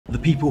The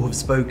people have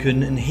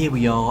spoken, and here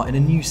we are in a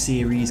new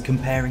series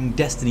comparing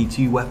Destiny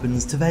 2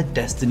 weapons to their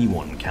Destiny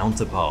 1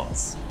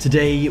 counterparts.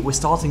 Today, we're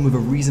starting with a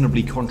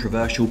reasonably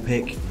controversial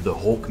pick, the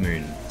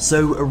Hawkmoon.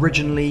 So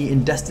originally,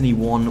 in Destiny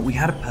 1, we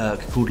had a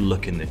perk called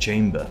Look in the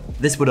Chamber.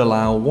 This would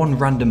allow one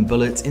random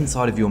bullet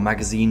inside of your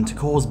magazine to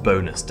cause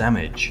bonus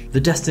damage.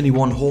 The Destiny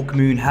 1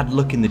 Hawkmoon had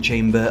Look in the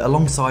Chamber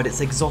alongside its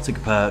exotic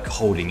perk,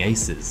 Holding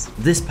Aces.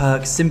 This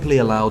perk simply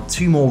allowed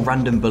 2 more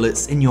random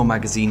bullets in your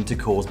magazine to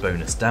cause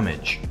bonus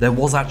damage. There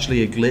was actually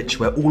a glitch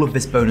where all of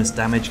this bonus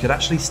damage could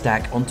actually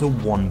stack onto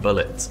 1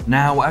 bullet.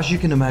 Now, as you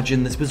can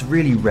imagine, this was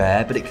really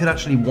rare, but it could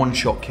actually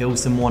one-shot kill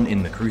someone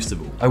in the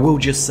Crucible. I will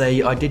just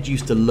say, I did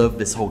used to love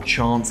this whole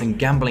chance and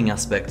gambling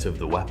aspect of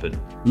the weapon.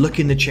 Look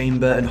in the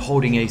Chamber and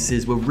Holding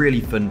Aces were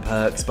really fun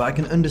perks, but I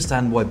can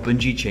understand why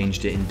Bungie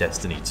changed it in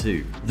Destiny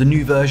 2. The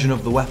new version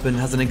of the weapon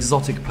has an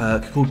exotic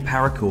perk called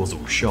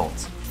Paracausal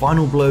Shot.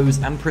 Final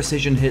blows and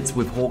precision hits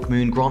with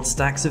Hawkmoon grant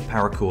stacks of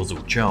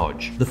paracausal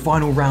charge. The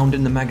final round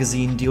in the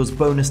magazine deals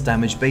bonus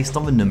damage based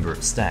on the number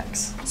of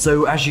stacks.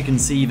 So as you can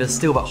see, there's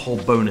still that whole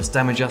bonus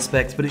damage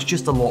aspect, but it's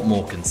just a lot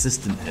more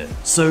consistent here.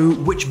 So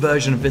which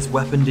version of this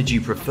weapon did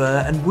you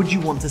prefer, and would you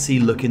want to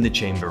see Look in the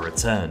Chamber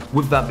return?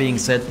 With that being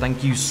said,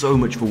 thank you so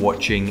much for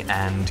watching,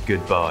 and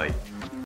goodbye.